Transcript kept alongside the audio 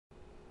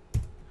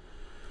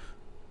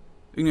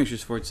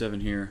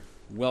Ignatius47 here.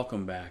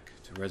 Welcome back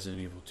to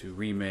Resident Evil 2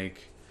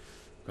 Remake.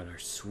 Got our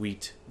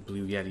sweet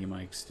Blue Yeti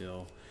mic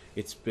still.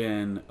 It's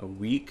been a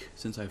week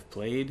since I've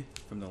played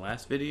from the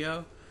last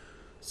video,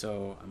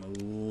 so I'm a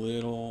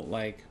little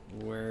like,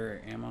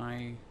 where am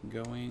I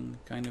going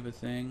kind of a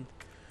thing.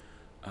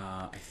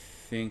 I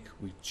think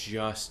we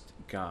just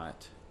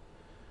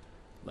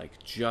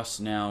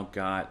now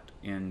got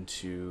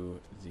into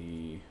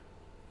the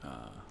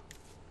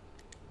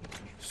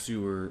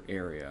sewer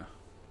area,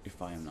 if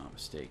I am not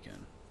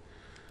mistaken.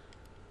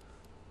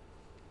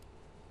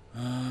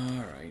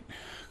 Alright,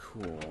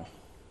 cool.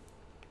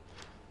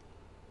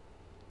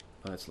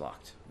 Oh, that's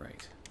locked.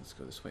 Right. Let's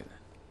go this way then.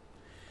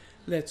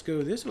 Let's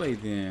go this way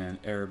then,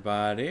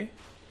 everybody.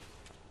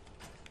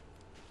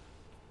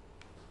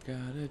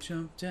 Gotta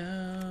jump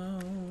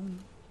down.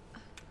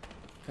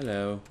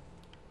 Hello.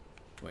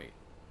 Wait.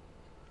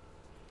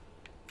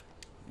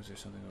 Was there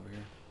something over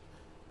here?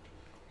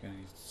 Got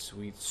any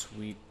sweet,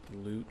 sweet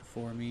loot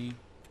for me?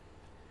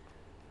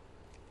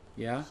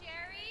 Yeah?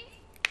 Sherry?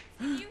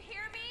 Can you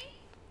hear me?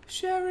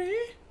 Sherry?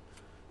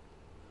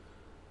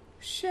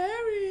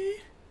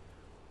 Sherry?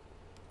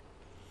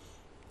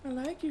 I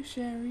like you,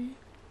 Sherry.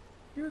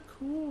 You're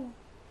cool.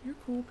 You're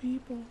cool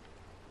people.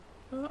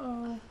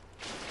 Uh-oh.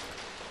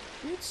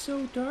 It's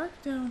so dark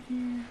down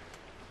here.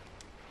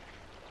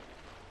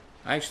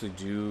 I actually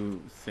do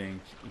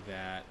think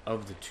that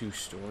of the two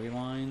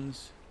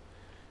storylines,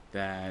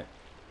 that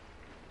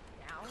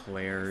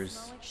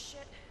Claire's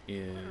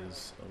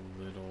is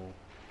a little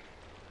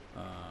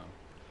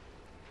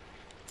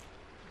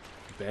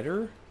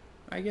better,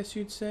 I guess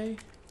you'd say.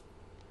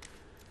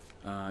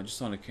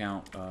 Just on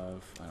account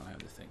of, I don't have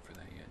the thing for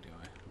that yet, do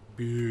I?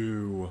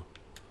 Boo.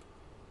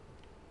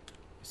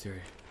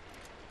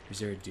 Is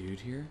there a dude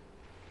here?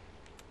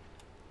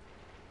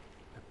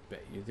 I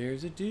bet you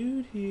there's a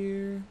dude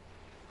here.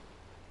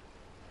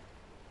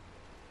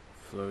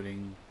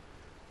 Floating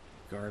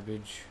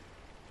garbage.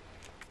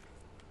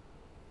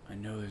 I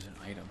know there's an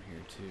item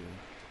here too.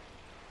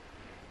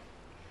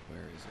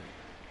 Where is it?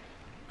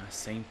 I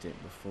synced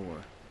it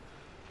before.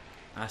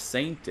 I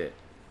synced it.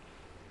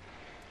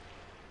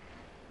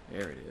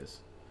 There it is.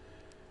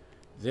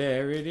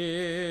 There it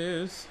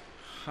is.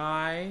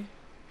 High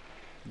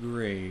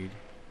grade.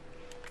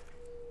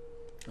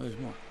 Oh, there's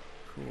more.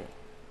 Cool.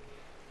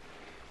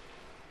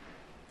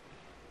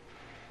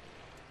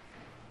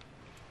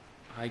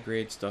 High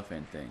grade stuff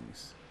and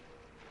things.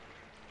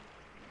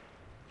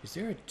 Is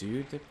there a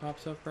dude that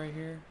pops up right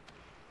here?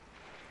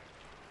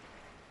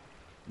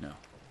 No.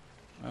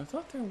 I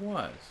thought there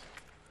was.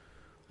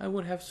 I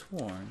would have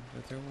sworn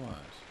that there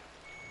was.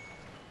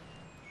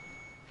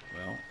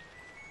 Well,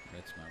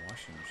 that's my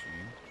washing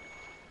machine.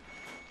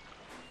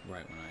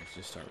 Right when I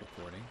just start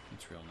recording.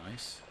 It's real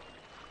nice.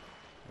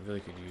 I really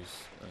could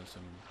use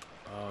some...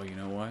 Oh, you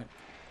know what?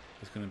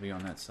 It's going to be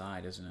on that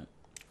side, isn't it?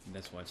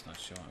 That's why it's not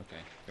showing.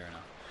 Okay, fair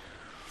enough.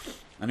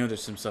 I know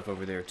there's some stuff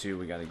over there too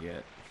we got to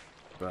get,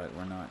 but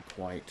we're not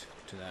quite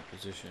to that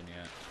position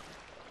yet.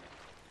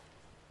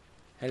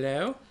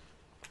 Hello?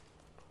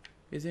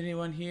 Is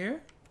anyone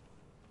here?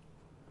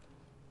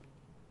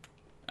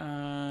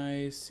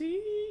 I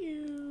see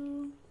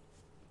you.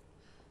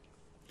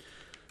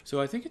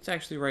 So I think it's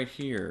actually right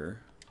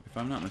here, if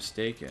I'm not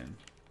mistaken.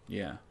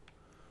 Yeah.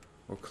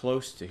 Or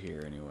close to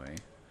here anyway.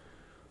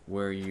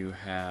 Where you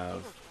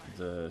have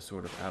the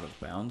sort of out of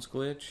bounds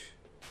glitch.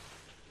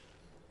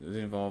 It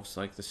involves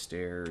like the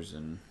stairs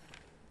and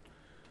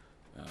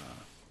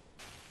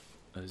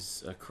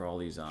a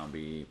crawly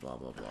zombie, blah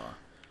blah blah.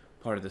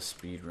 Part of the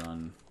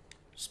speedrun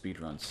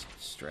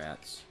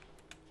strats.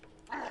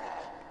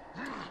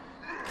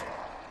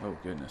 Oh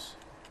goodness.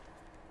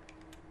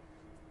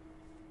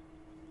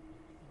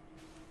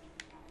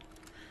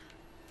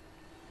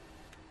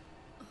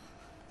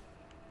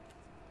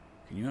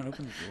 Can you not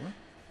open the door?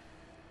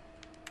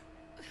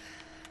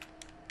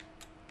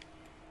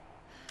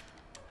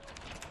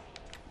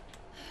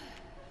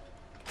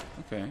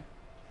 Okay.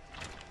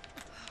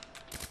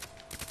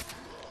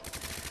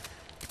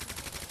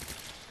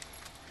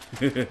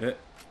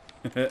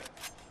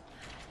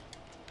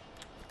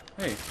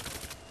 Hey.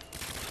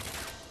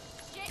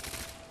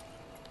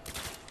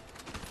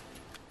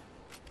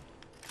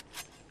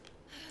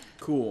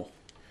 Cool.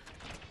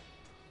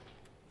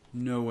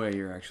 No way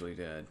you're actually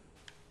dead.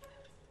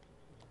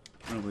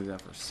 I don't believe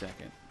that for a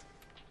second.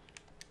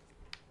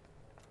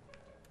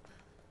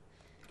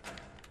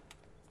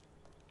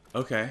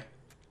 Okay.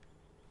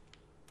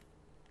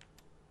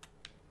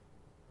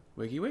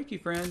 Wakey wakey,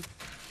 friend.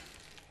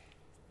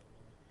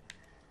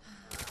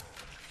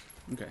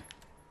 Okay.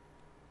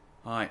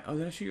 Hi. Oh,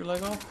 did I shoot your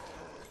leg off?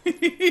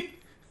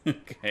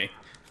 Okay.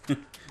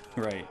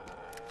 Right.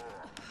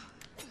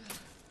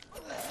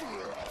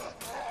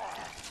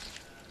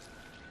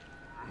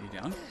 Are you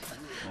down?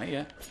 Not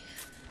yet.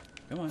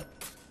 Come on.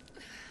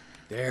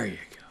 There you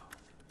go.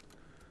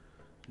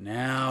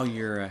 Now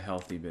you're a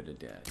healthy bit of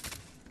dead.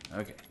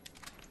 Okay.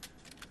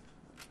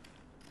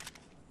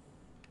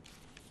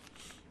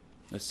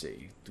 Let's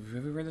see.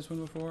 Have we read this one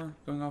before?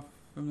 Going off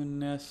from the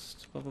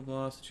nest, blah blah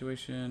blah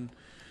situation.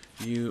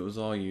 You, it was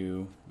all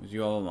you. It was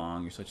you all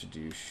along. You're such a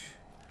douche.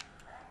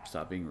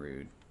 Stop being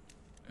rude.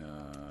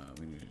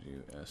 We need to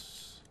do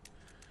S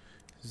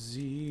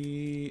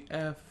Z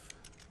F.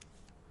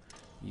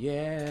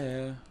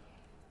 Yeah.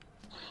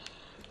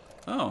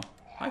 Oh,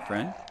 hi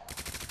friend.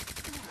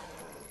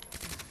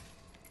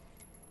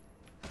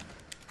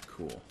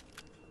 Cool.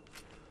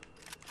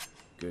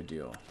 Good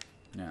deal.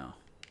 Now.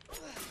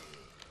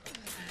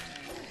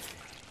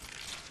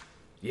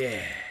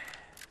 Yeah.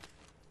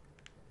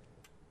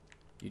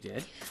 You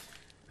dead?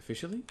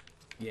 Officially?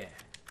 Yeah.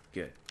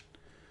 Good.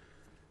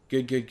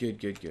 Good, good, good,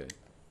 good, good.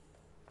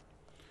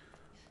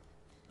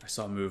 I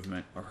saw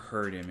movement, or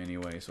heard him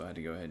anyway, so I had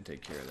to go ahead and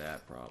take care of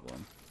that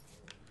problem.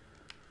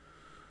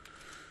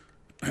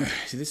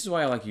 See, this is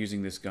why I like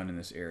using this gun in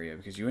this area,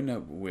 because you end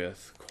up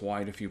with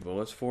quite a few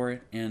bullets for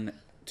it, and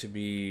to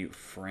be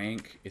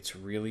frank, it's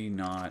really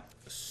not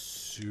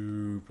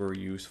super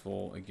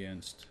useful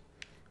against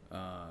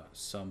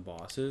some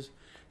bosses,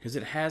 because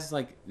it has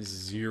like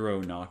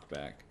 0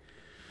 knockback.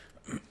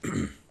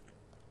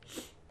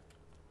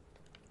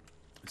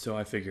 So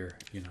I figure,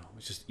 you know,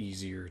 it's just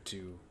easier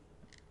to,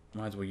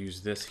 might as well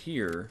use this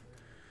here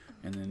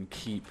and then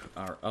keep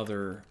our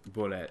other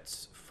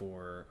bullets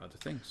for other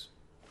things,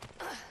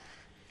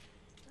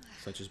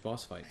 such as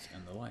boss fights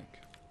and the like.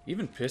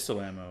 Even pistol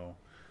ammo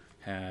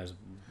has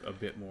a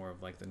bit more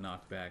of like the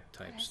knockback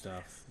type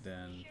stuff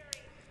than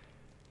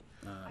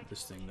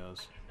this thing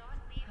does.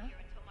 Huh?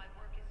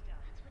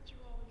 That's what you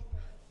always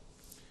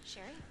say.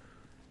 Sherry?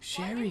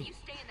 Sherry! Why didn't you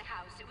stay in the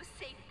house? It was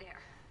safe there.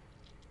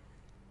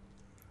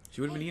 She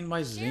would have been eaten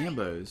by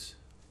Zambos,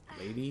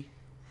 lady.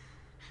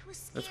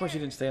 That's why she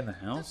didn't stay in the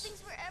house?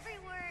 Things were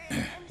everywhere.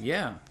 And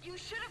Yeah. you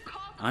should have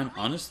called the I'm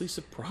police. honestly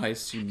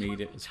surprised she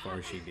made it as far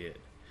as she did.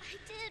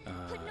 I did,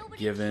 but nobody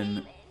Given came,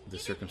 and the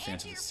you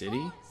circumstance of didn't the answer your city,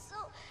 phone,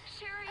 so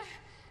Sherry,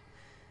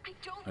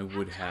 I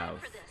would time have,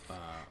 for this.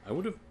 I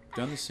would have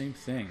done the same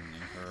thing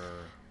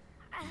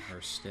in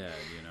her stead,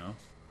 you know?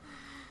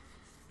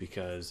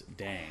 Because,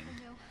 dang.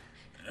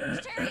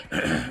 Sherry, Sherry,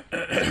 I'm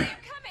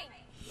coming.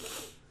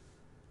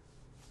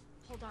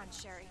 Hold on,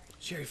 Sherry.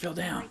 Sherry fell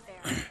down.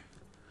 Right there.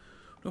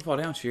 Don't fall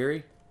down,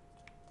 Sherry.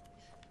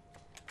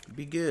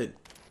 Be good.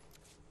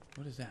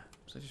 What is that?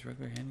 Is that just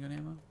regular handgun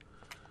ammo?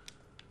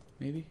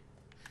 Maybe?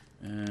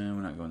 And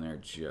we're not going there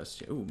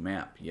just yet. Ooh,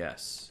 map.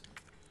 Yes.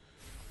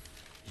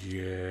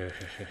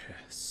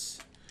 Yes.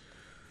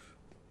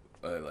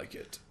 I like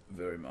it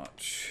very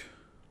much.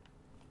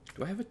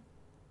 Do I have a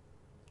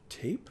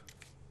tape?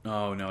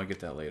 Oh, no, I get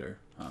that later.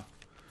 Huh.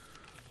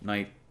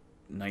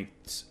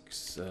 Knight's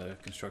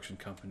construction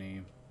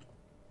company.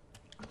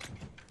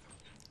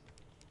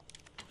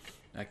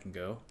 That can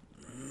go.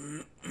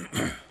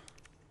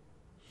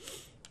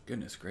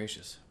 Goodness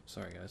gracious.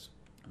 Sorry, guys.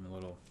 I'm a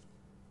little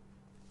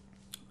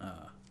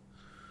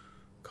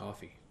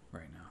coffee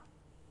right now.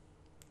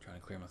 Trying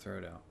to clear my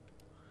throat out.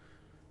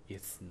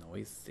 It's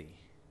noisy.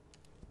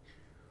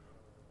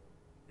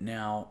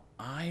 Now,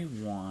 I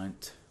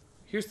want...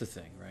 Here's the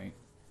thing, right?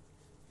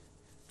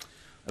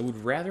 I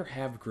would rather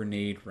have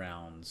grenade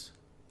rounds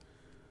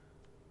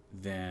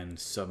than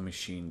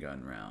submachine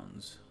gun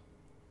rounds.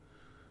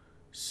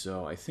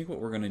 So I think what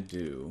we're going to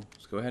do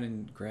is go ahead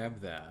and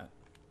grab that.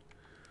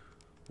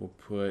 We'll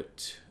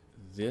put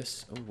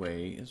this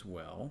away as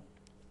well,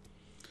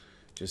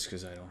 just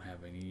because I don't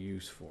have any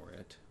use for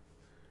it.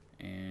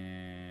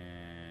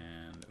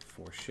 And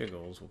for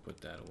shiggles, we'll put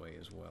that away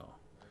as well.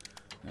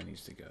 That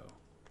needs to go.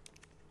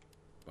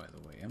 By the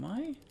way, am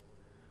I?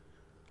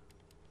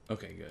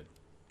 Okay, good.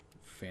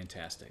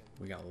 Fantastic.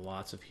 We got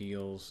lots of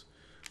heals.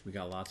 We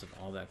got lots of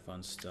all that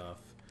fun stuff.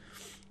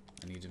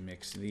 I need to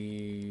mix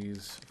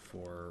these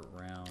for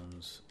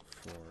rounds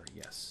for...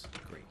 Yes,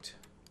 great.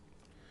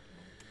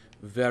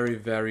 Very,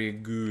 very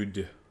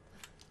good.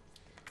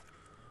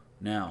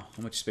 Now,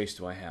 how much space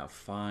do I have?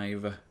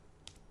 5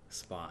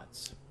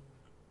 spots.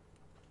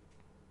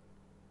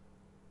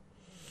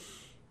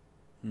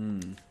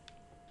 Can't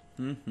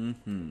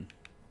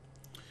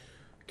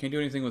do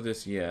anything with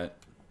this yet,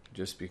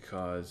 just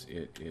because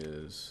it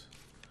is...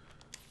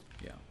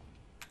 Yeah.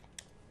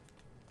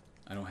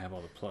 I don't have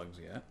all the plugs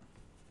yet.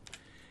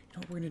 You know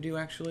what we're going to do,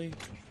 actually?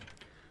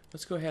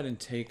 Let's go ahead and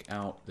take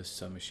out the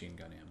submachine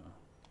gun ammo.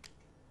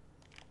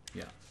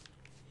 Yeah.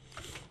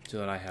 So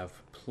that I have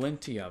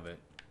plenty of it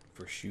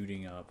for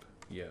shooting up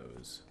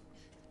yos.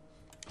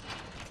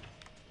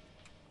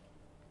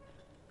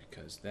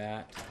 Because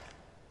that,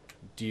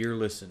 dear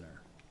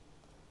listener,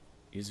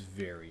 is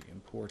very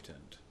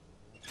important.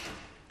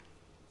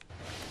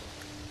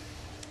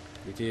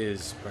 It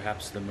is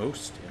perhaps the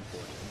most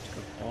important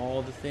of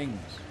all the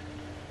things,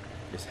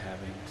 is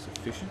having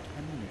sufficient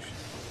ammunition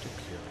to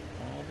kill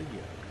all the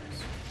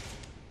yos.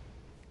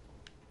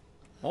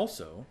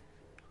 Also,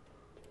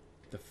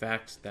 the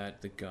fact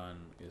that the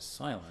gun is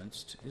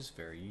silenced is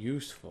very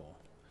useful.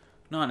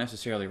 Not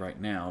necessarily right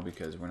now,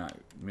 because we're not...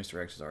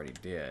 Mr. X is already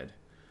dead.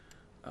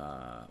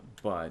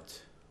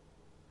 But,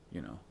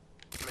 you know,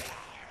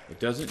 it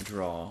doesn't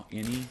draw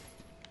any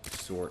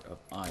sort of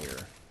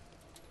ire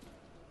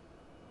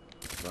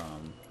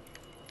from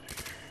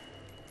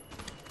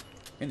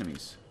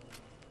enemies.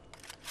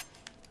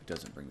 It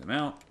doesn't bring them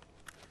out.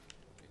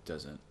 It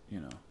doesn't, you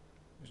know,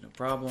 there's no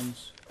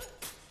problems.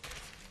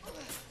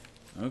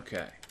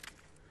 Okay.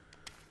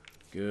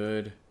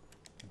 Good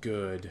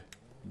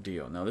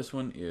deal. Now this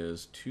one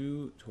is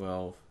 2,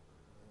 12,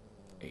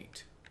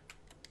 8.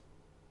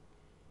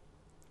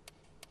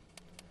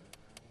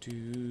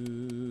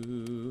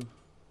 2,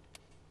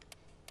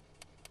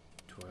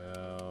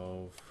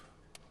 12,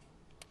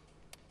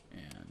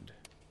 and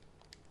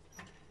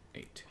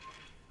 8.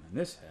 And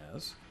this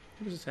has,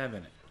 what does this have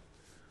in it?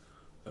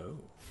 Oh.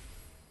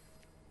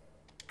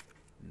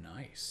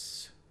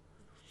 Nice.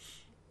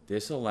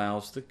 This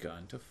allows the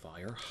gun to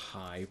fire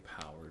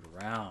high-powered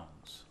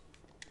rounds.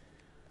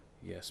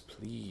 Yes,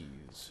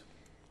 please.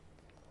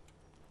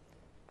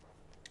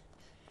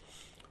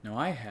 Now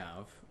I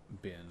have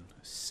been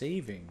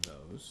saving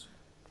those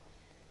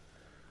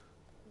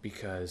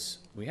because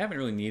we haven't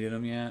really needed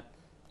them yet,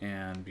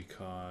 and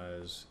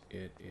because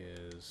it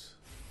is,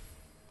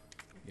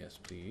 yes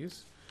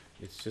please,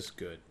 it's just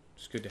good.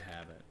 It's good to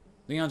have it.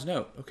 Leon's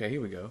note. Okay, here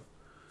we go.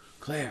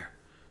 Claire,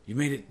 you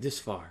made it this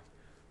far.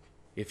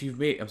 If you've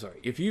made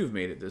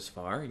it this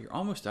far, you're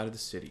almost out of the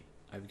city.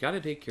 I've got to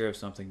take care of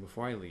something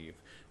before I leave,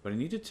 but I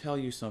need to tell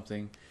you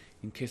something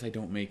in case I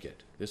don't make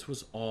it. This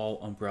was all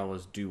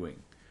Umbrella's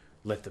doing.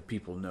 Let the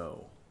people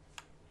know.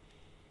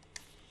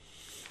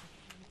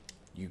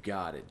 You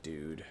got it,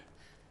 dude.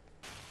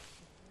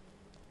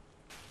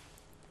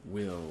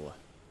 Will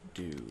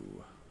do.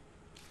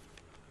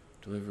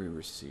 Delivery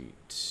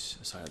receipt.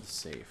 Aside of the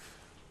safe.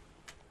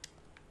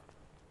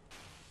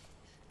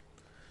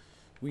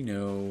 We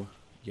know.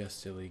 Yes,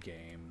 silly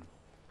game.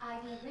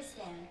 IV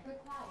wristband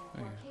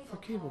required For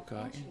cable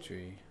car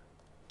entry.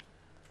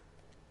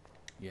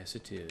 Yes,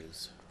 it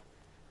is.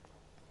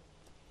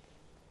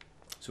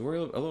 So we're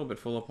a little bit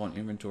full up on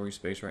inventory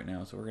space right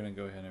now, so we're going to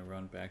go ahead and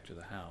run back to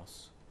the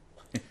house.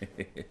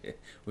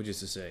 Which is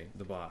to say,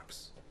 the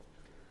box.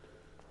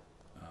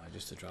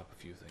 Just to drop a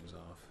few things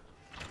off.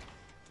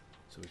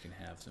 So we can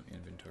have some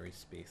inventory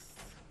space.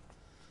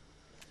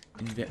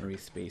 Inventory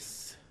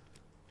space.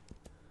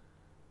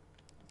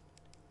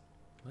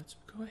 Let's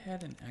go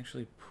ahead and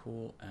actually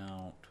pull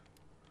out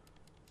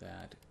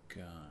that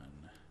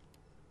gun.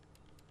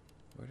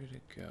 Where did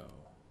it go?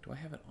 Do I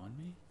have it on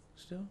me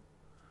still?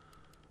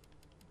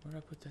 Where did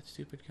I put that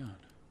stupid gun?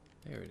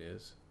 There it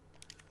is.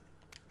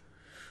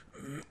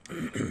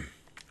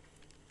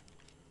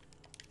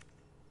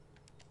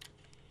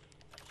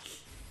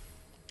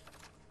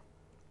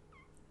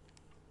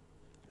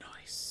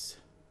 Nice.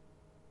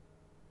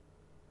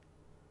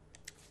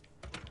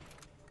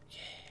 Yeah.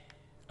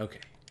 Okay.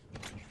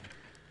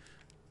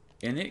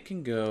 And it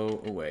can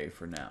go away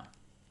for now.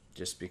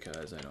 Just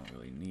because I don't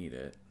really need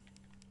it.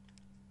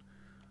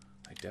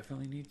 I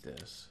definitely need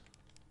this.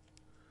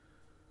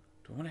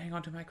 Do I want to hang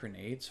on to my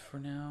grenades for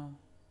now?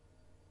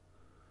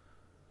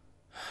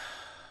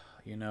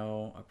 You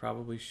know, I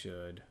probably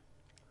should.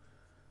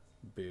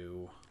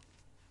 Boo.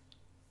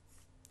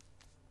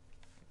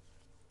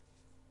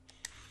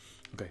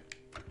 Okay.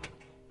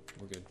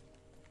 We're good.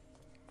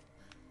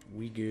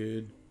 We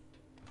good.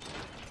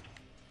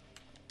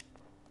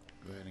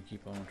 Go ahead and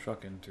keep on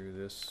trucking through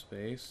this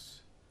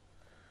space.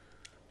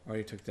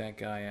 Already took that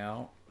guy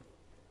out.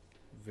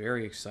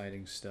 Very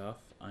exciting stuff,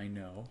 I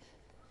know.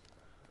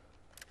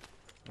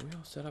 Are we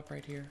all set up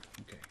right here?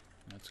 Okay,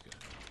 that's good.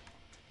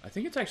 I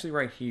think it's actually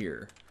right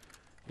here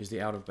is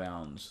the out of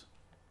bounds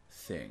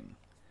thing.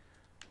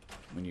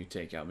 When you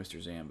take out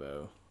Mr.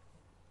 Zambo.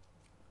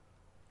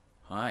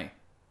 Hi.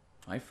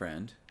 Hi,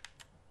 friend.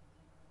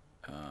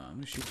 I'm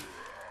gonna shoot you.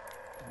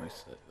 I'm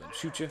gonna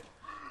shoot you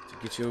to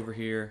get you over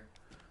here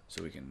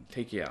so we can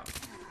take you out.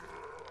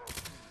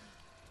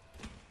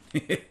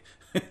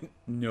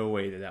 No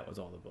way that was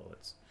all the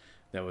bullets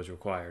that was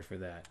required for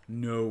that.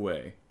 No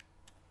way.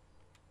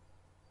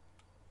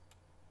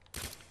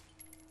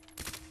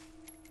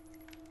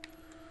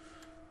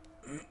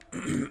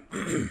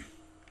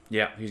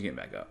 Yeah, he's getting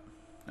back up.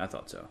 I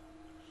thought so.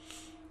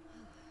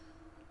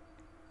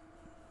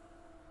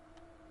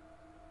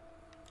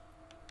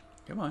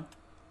 Come on.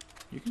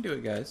 You can do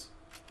it, guys.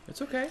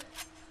 It's okay.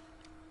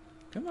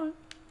 Come on.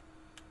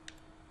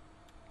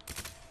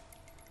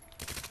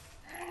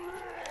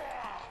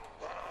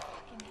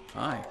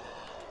 Hi.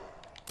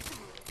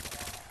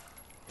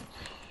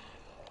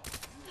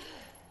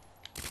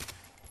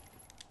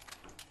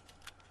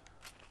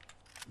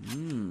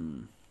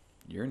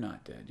 You're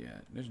not dead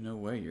yet. There's no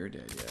way you're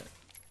dead yet.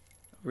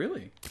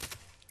 Really?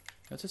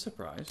 That's a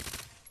surprise.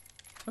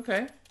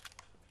 Okay.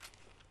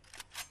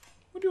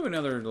 We'll do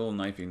another little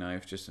knifey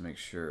knife just to make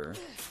sure.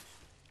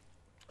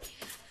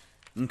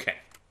 Okay.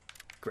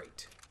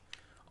 Great.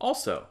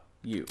 Also,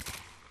 you.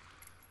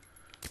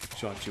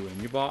 Shot you in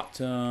your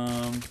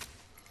bottom.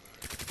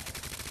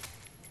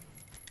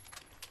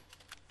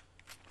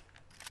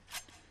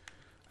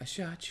 I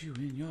shot you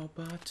in your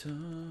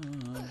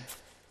bottom.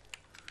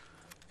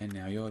 And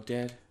now you're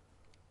dead.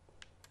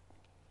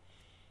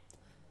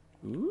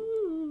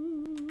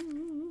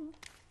 Ooh.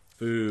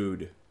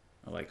 Food.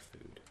 I like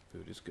food.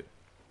 Food is good.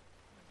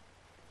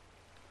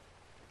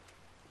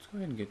 Let's go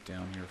ahead and get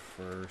down here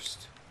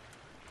first.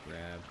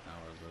 Grab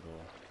our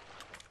little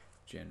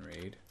gen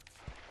raid,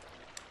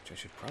 which I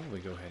should probably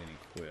go ahead and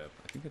equip.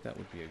 I think that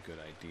would be a good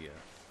idea.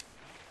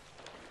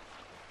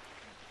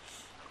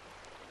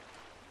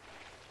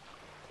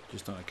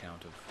 Just on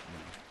account of,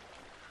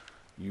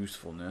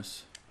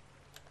 usefulness.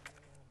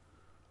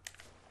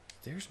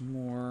 There's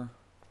more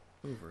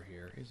over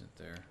here, isn't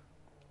there?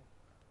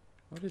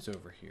 What is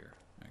over here,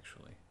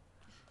 actually?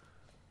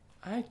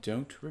 I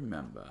don't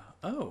remember.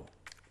 Oh,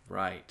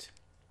 right.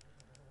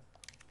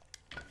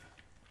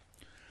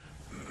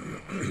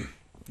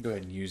 Go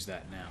ahead and use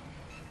that now.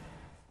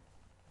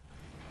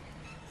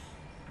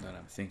 That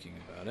I'm thinking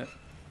about it.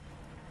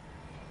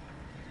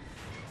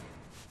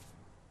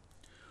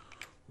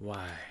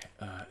 Why,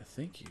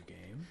 thank you,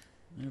 game.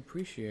 I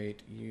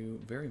appreciate you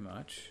very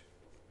much.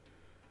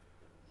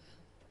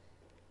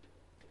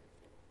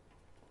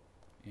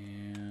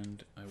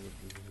 And I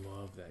would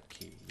love that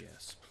key.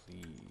 Yes,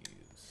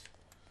 please.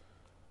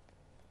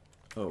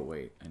 Oh,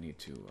 wait. I need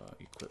to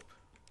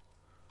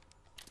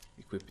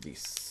equip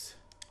this.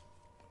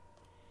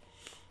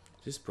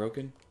 Is this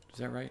broken? Is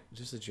that right? Is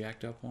this a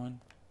jacked up one?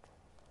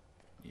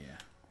 Yeah,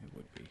 it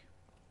would be.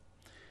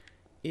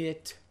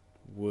 It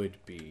would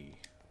be.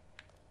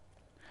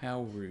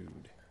 How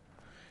rude.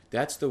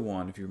 That's the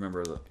one, if you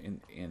remember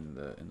in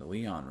the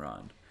Leon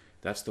run,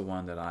 that's the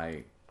one that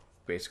I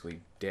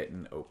basically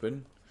didn't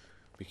open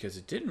because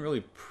it didn't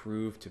really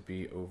prove to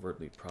be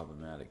overtly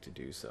problematic to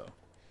do so,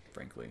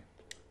 frankly.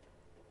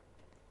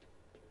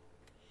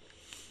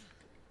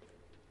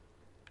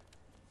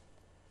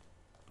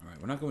 Alright,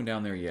 we're not going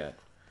down there yet.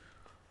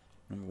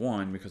 Number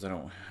one, because I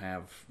don't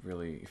have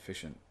really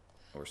efficient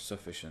or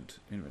sufficient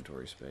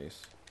inventory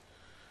space.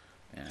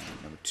 And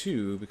number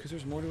two, because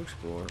there's more to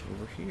explore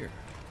over here.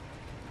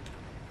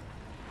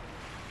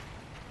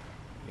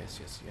 Yes,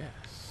 yes,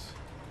 yes.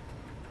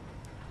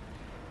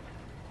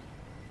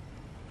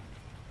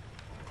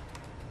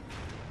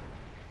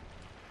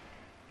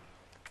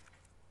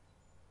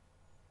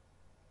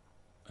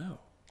 Oh.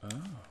 Oh.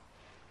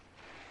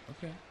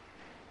 Okay.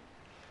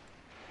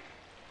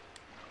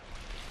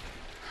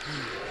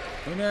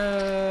 Oh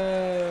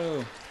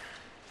no!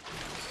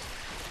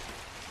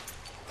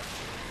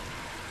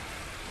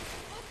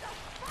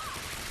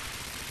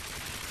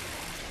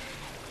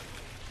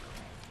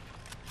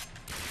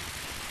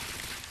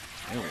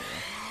 There we go.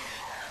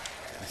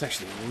 That's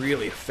actually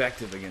really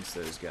effective against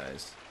those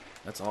guys.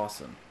 That's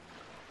awesome.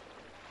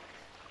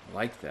 I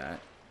like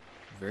that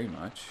very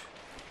much.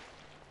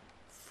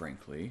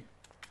 Frankly.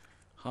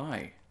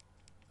 Hi.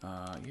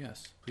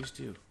 Yes, please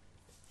do.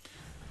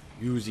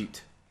 Use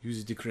it.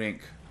 Use the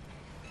crank.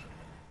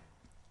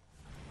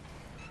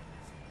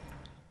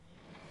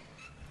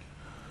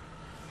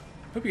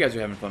 Hope you guys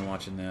are having fun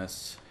watching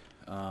this.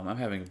 I'm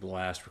having a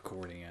blast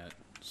recording it,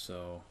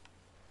 so,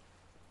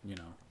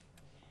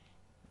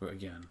 but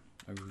again,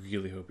 I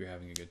really hope you're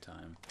having a good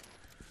time.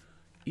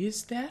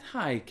 Is that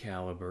high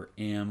caliber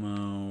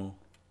ammo?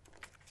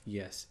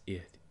 Yes,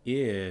 it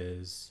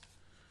is.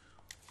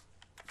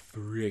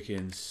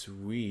 Frickin'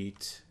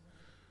 sweet.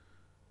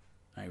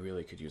 I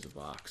really could use a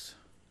box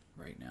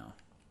right now.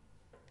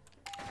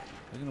 Is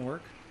that gonna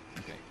work?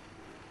 Okay.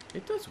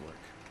 It does work.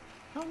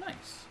 How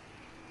nice.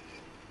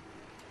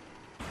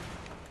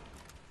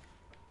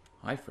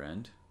 Hi,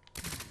 friend.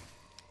 Can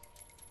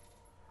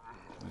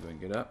we go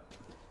and get up?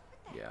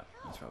 Yeah,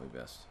 that's probably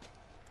best.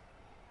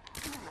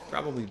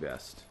 Probably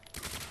best.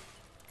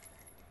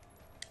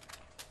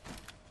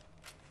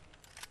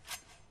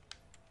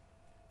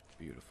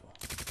 Beautiful.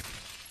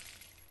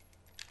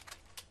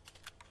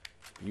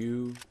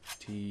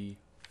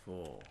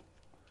 Beautiful.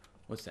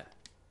 What's that?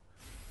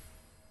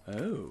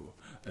 Oh.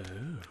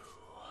 Oh.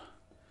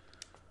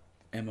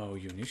 Ammo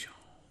munition.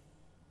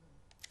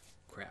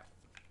 Crap.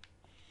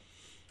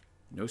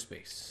 No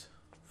space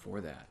for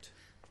that.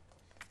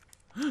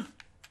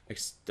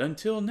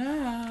 Until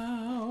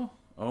now.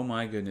 Oh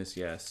my goodness,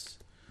 yes.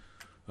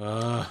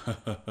 I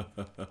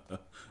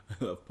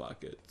love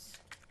pockets.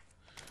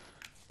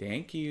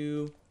 Thank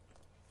you.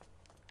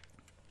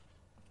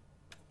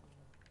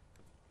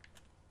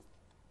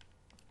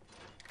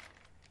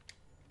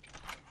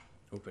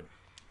 Open.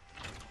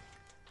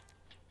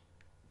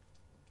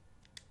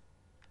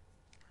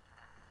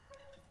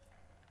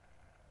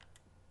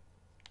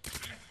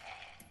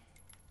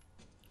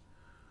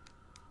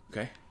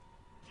 Okay.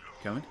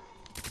 Coming.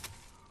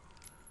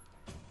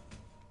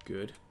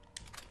 Good.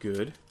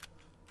 Good.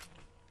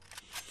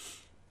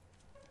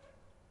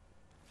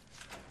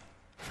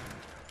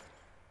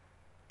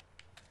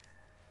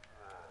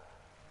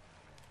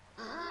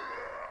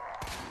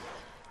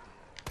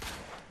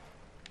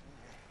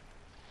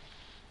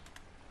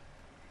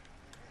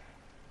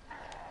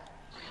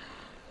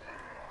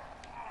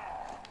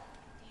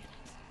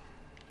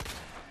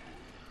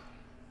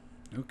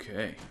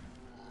 Okay.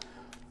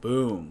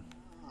 Boom.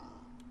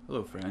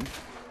 Hello, friend.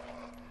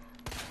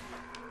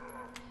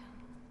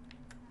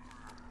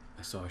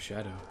 I saw a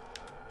shadow.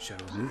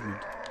 Shadow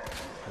movement.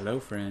 Hello,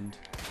 friend.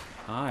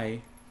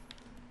 Hi.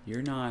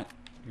 You're not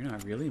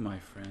really my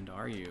friend,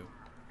 are you?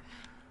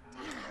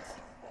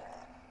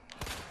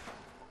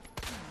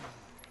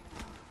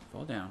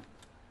 Fall down.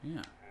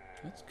 Yeah.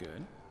 That's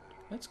good.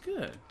 That's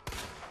good.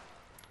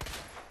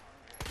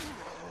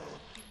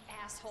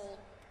 Asshole.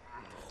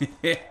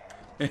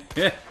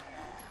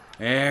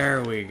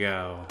 There we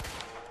go.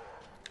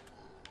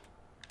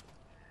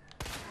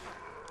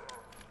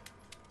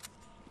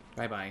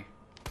 Bye-bye.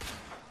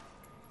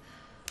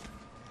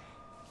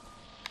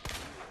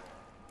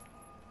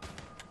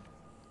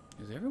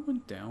 Is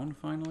everyone down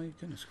finally?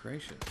 Goodness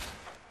gracious.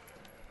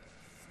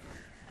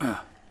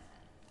 Oh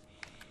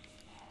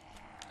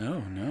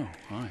no.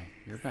 Hi.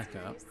 You're back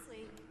up.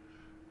 Seriously?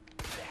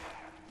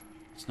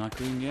 It's not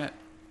green yet.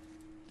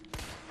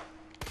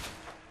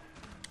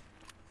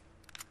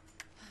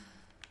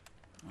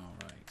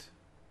 Alright.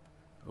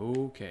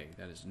 Okay.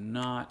 That is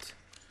not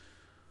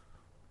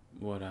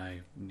what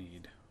I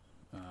need.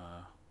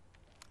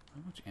 How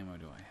much ammo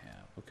do I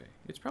have? Okay.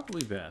 It's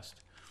probably best.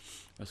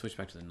 I'll switch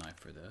back to the knife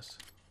for this.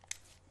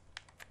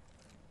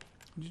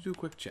 Just do a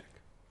quick check.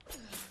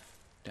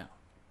 Down.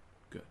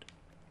 Good.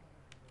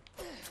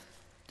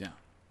 Down.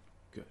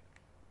 Good.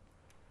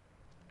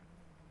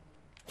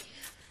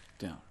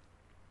 Down.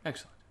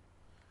 Excellent.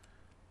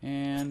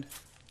 And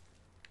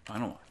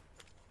final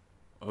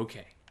one.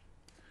 Okay.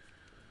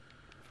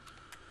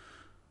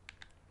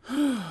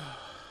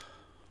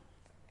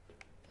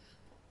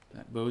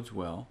 That bodes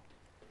well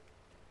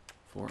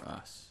for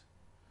us.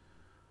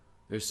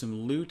 There's some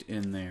loot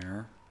in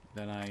there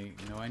that I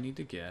know I need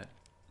to get,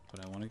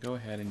 but I want to go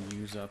ahead and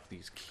use up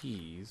these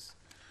keys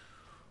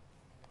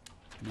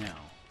now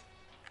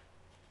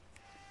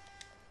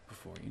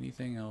before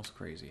anything else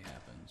crazy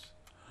happens.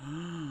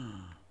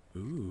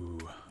 Ooh,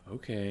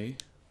 okay.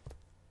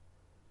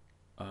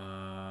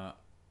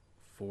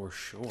 For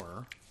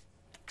sure.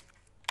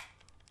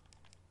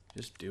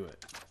 Just do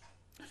it.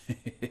 I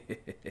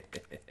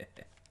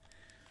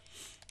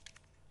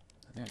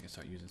think I can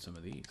start using some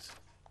of these.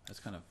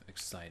 That's kind of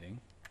exciting.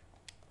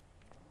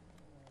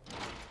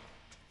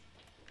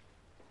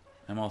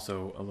 I'm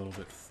also a little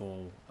bit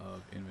full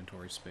of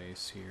inventory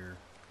space here.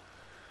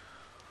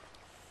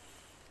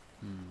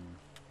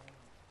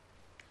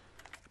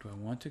 Do I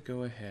want to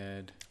go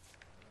ahead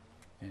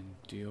and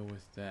deal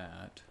with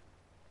that?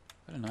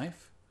 Is that a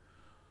knife?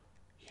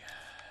 Yes.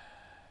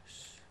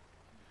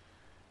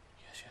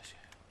 Yes, yes, yes.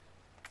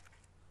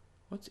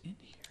 What's in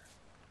here?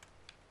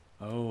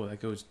 Oh, that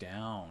goes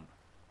down.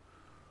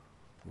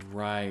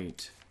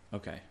 Right.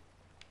 Okay.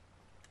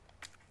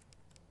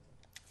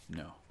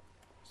 No.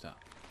 Stop.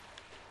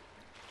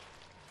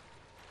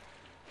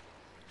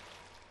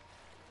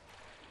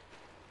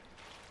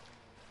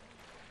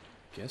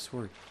 Guess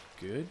we're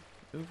good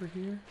over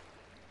here?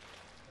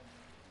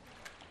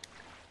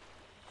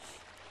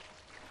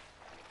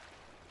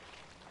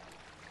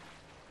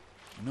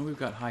 I know we've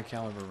got high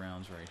caliber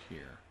rounds right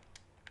here.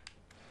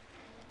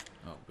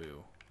 Oh,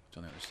 boo. It's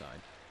on the other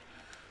side.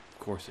 Of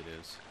course it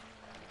is.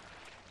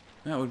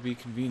 That would be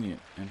convenient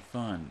and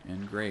fun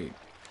and great.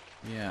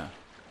 Yeah.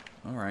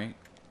 Alright.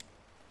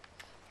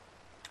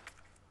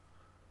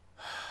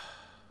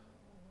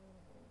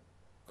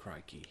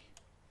 Crikey.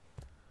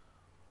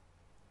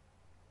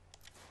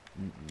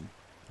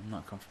 I'm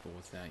not comfortable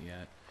with that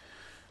yet.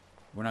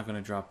 We're not going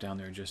to drop down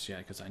there just yet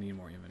because I need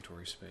more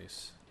inventory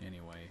space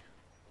anyway.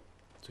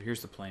 So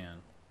here's the plan.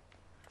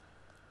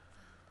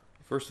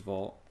 First of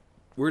all,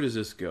 where does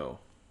this go?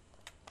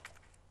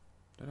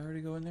 Did I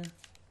already go in there?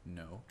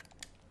 No.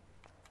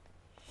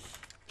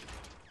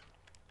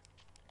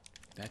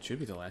 That should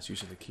be the last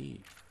use of the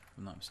key, if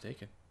I'm not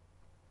mistaken.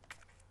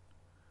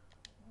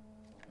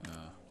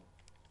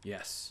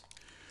 Yes.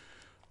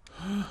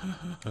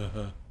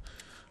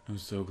 I'm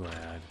so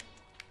glad.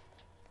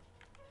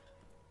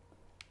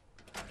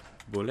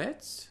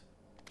 Bullets?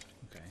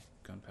 Okay,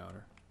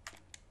 gunpowder.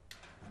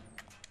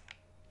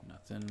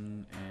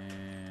 Nothing,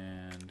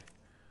 and...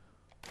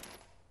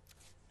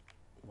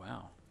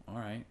 Wow,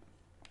 alright.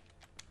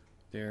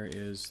 There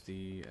is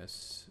the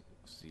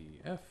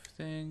SCF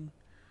thing.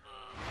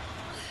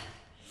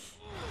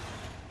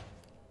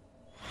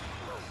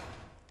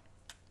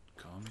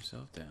 Calm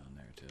yourself down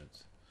there,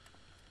 Toots.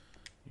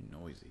 You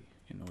noisy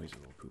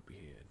little poopy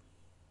head.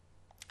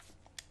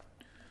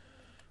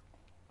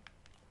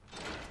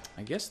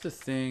 I guess the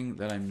thing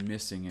that I'm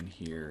missing in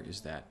here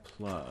is that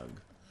plug.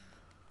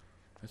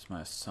 That's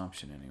my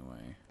assumption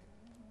anyway.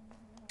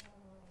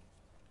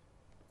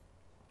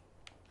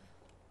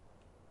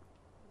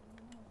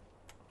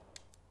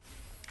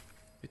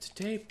 It's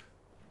tape.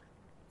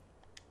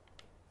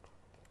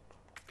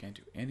 Can't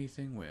do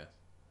anything with.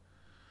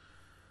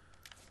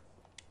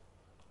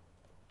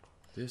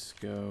 This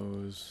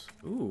goes...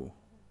 Ooh.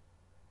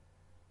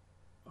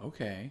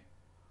 Okay.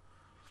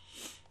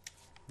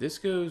 This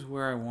goes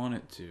where I want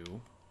it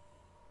to.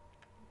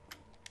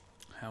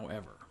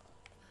 However,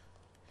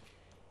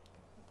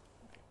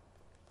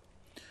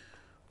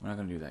 we're not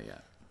going to do that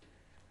yet.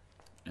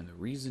 And the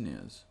reason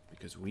is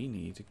because we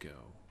need to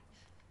go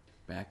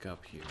back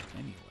up here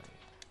anyway.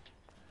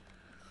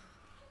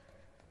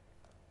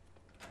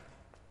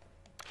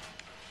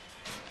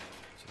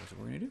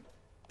 we're gonna do.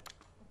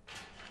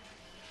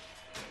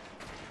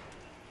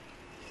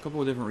 A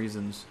couple of different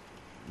reasons,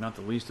 not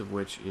the least of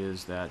which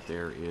is that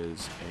there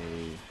is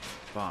a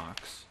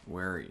box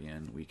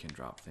wherein we can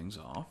drop things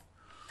off,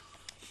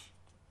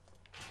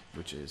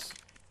 which is,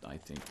 I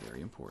think,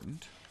 very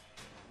important.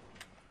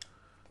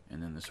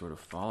 And then the sort of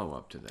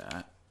follow-up to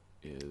that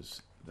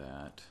is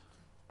that,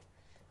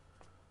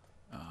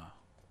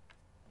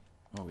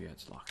 oh yeah,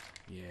 it's locked.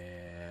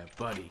 Yeah,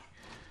 buddy.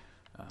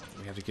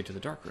 We have to get to the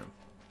dark room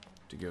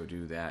to go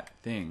do that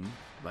thing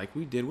like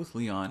we did with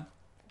Leon,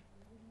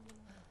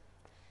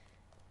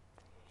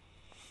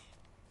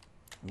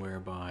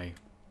 whereby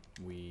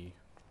we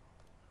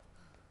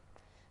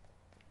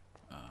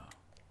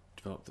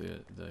develop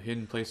the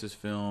Hidden Places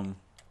film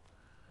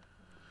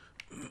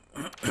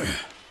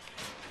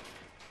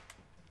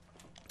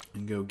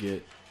and go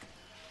get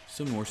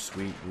some more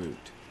sweet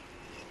loot.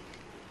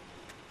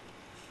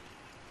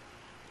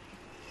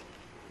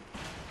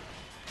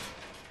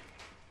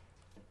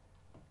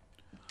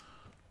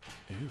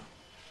 Ooh.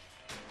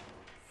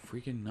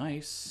 Freaking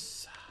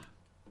nice.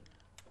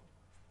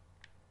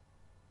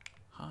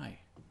 Hi.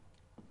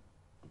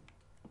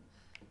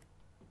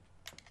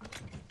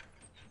 Okay,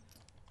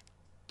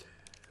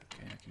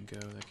 that can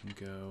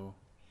go.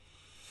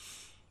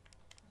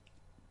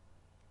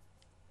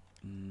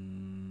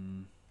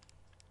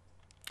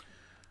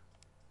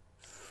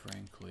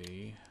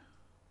 Frankly,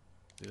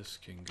 this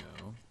can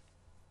go.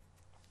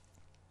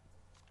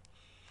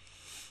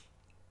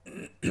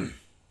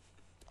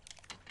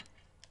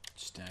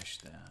 Stash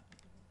that.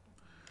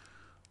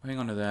 Hang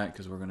on to that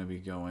because we're going to be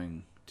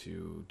going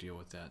to deal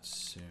with that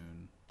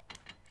soon.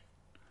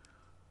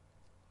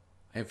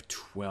 I have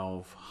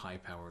 12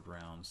 high-powered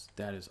rounds.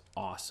 That is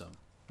awesome.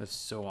 That's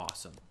so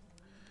awesome.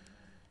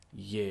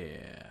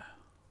 Yeah.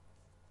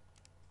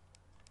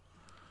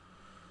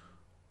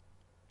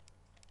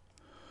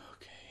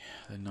 Okay,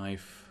 the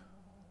knife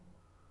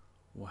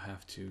we'll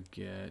have to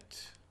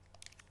get.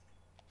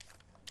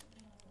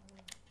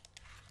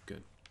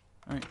 Good.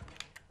 All right.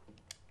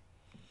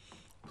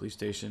 Police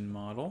station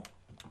model.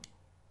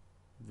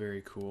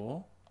 Very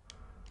cool.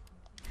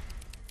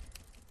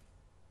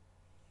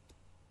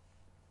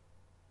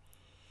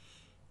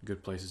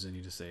 Good places I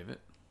need to save it.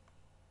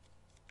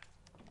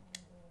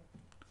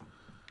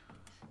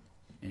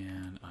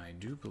 And I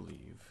do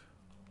believe,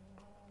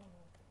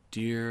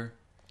 dear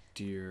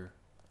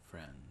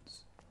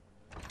friends,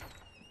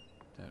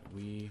 that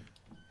we...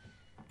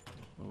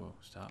 Whoa,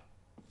 stop.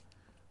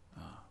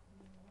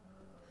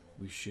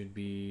 I should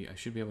be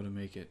able to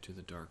make it to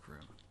the dark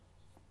room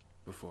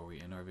before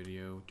we end our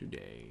video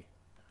today.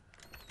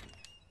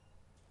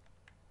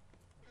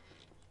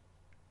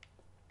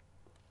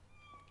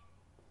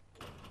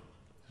 Did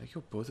I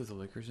kill both of the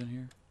liquors in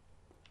here?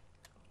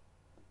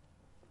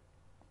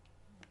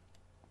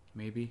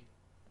 Maybe.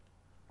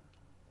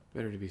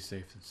 Better to be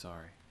safe than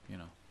sorry. You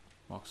know,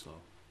 walk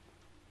slow.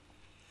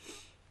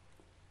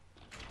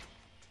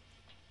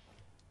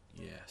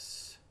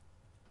 Yes.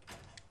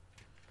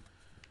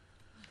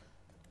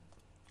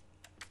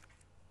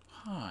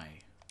 Hi.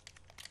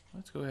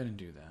 Let's go ahead and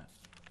do that.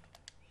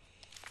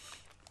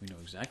 We know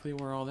exactly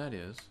where all that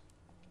is. So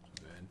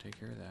go ahead and take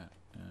care of that.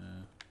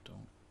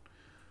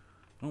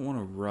 Don't want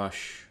to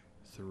rush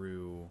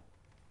through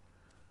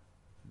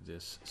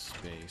this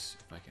space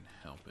if I can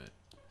help it.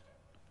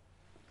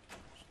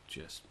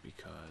 Just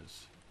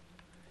because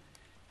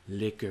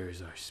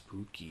liquors are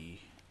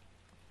spooky.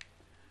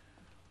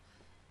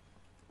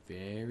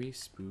 Very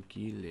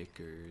spooky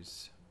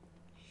liquors.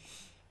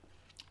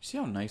 See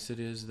how nice it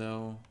is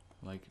though?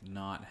 Like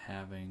not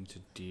having to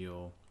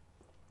deal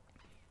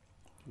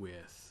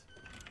with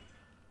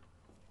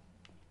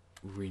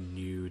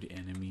renewed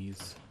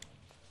enemies,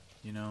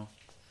 you know?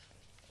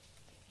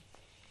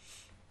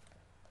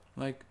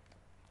 Like,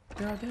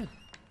 they're all dead.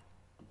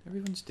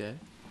 Everyone's dead.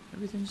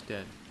 Everything's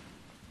dead.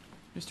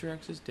 Mr.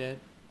 X is dead.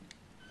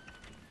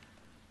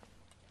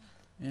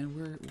 And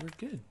we're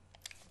good.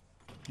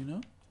 You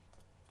know?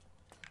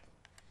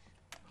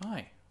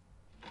 Hi.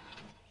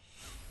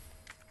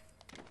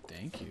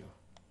 Thank you.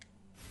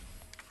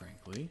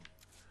 Frankly.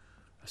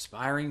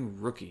 Aspiring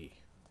rookie.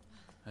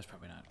 That's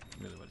probably not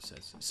really what it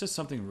says. It says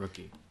something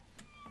rookie.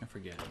 I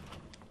forget.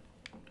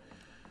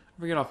 I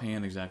forget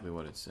offhand exactly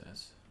what it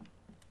says.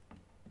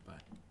 But,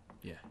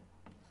 yeah.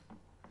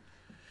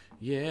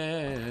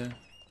 Yeah.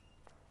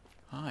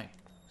 Hi,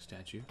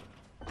 statue.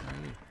 How are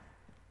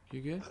you?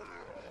 You good?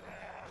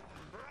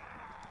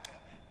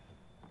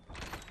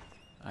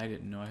 I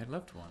didn't know I had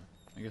left one.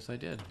 I guess I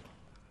did.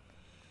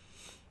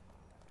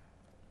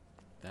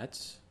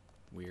 That's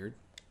weird.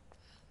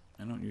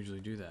 I don't usually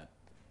do that.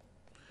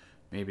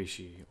 Maybe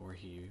she or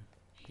he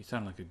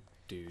sounded like a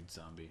dude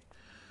zombie,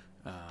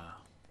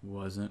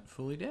 wasn't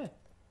fully dead.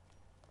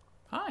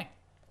 Hi.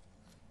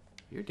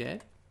 You're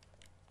dead.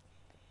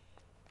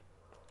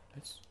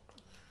 That's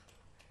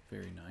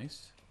very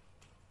nice.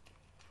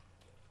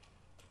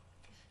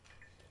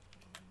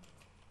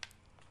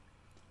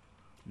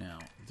 Now,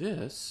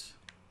 this,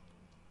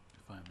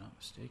 if I'm not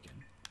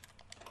mistaken,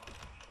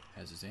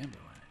 has a Zambo in it.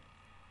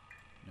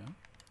 No?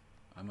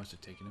 I must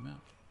have taken him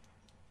out.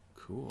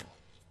 Cool.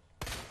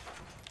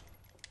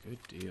 Good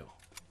deal.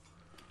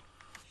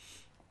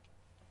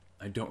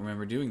 I don't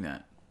remember doing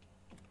that,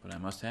 but I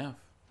must have.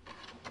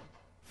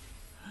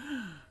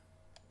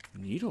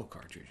 Needle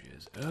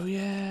cartridges. Oh,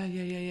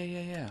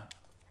 yeah.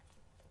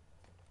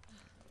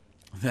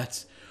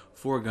 That's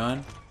for a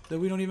gun that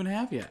we don't even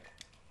have yet.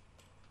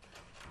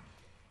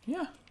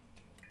 Yeah.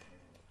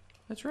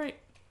 That's right.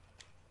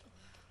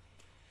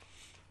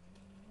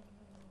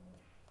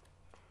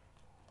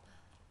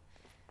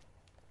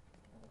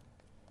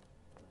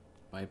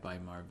 Bye-bye,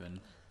 Marvin.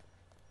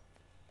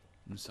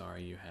 I'm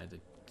sorry you had to,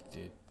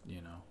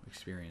 you know,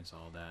 experience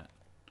all that.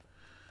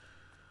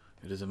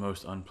 It is a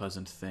most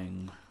unpleasant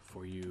thing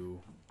for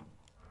you.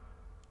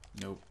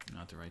 Nope,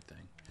 not the right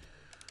thing.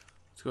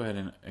 Let's go ahead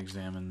and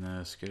examine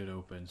this, get it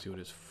open, see what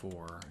it's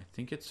for. I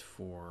think it's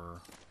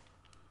for...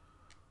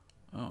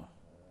 Oh.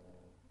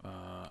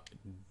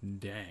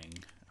 Dang.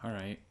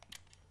 Alright.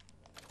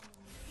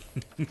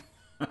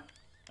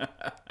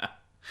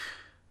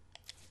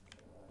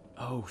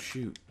 Oh,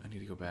 shoot. I need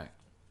to go back.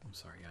 I'm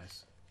sorry,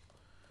 guys.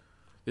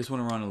 This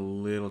one will run a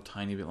little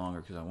tiny bit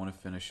longer because I want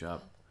to finish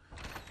up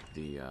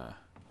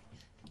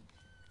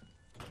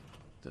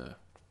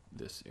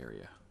this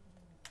area.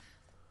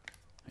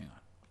 Hang on.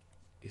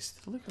 Is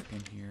the liquor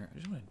in here? I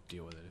just want to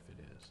deal with it if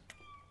it is.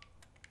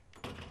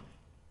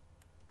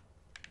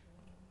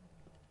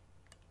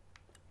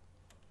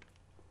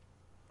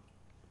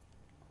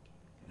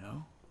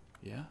 No?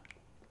 Yeah?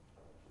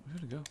 Where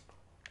did it go?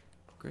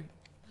 Great.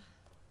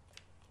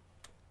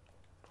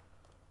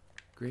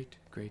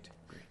 Great.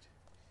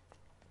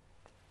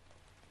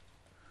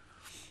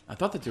 I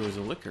thought that there was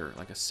a liquor,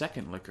 like a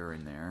second liquor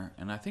in there,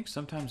 and I think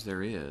sometimes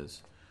there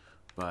is,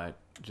 but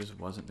it just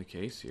wasn't the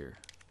case here.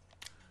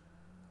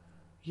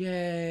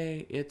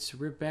 Yay! It's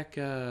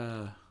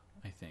Rebecca,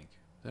 I think.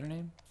 Is that her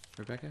name?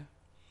 Rebecca?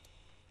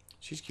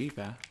 She's cute,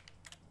 pa.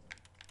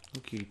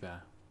 Little cutie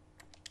pa.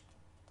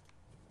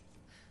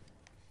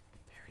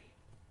 Very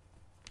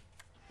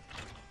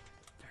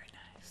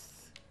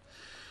nice.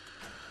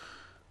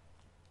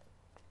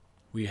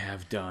 We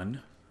have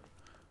done,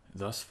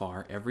 thus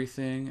far,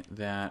 everything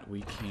that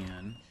we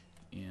can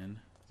in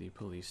the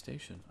police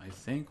station. I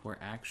think we're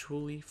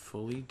actually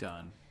fully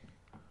done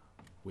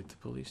with the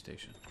police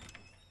station,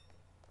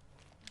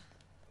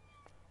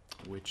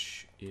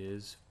 which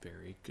is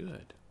very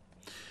good.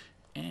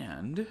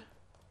 And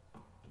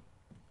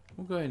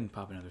we'll go ahead and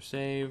pop another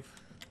save.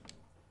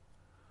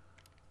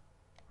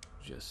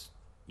 Just,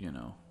 you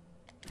know,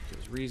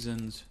 because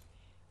reasons.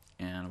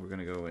 And we're going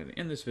to go ahead and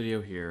end this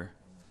video here.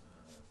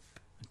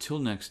 Until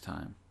next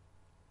time,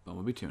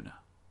 Bumblebee Tuna.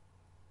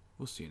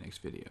 We'll see you next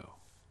video.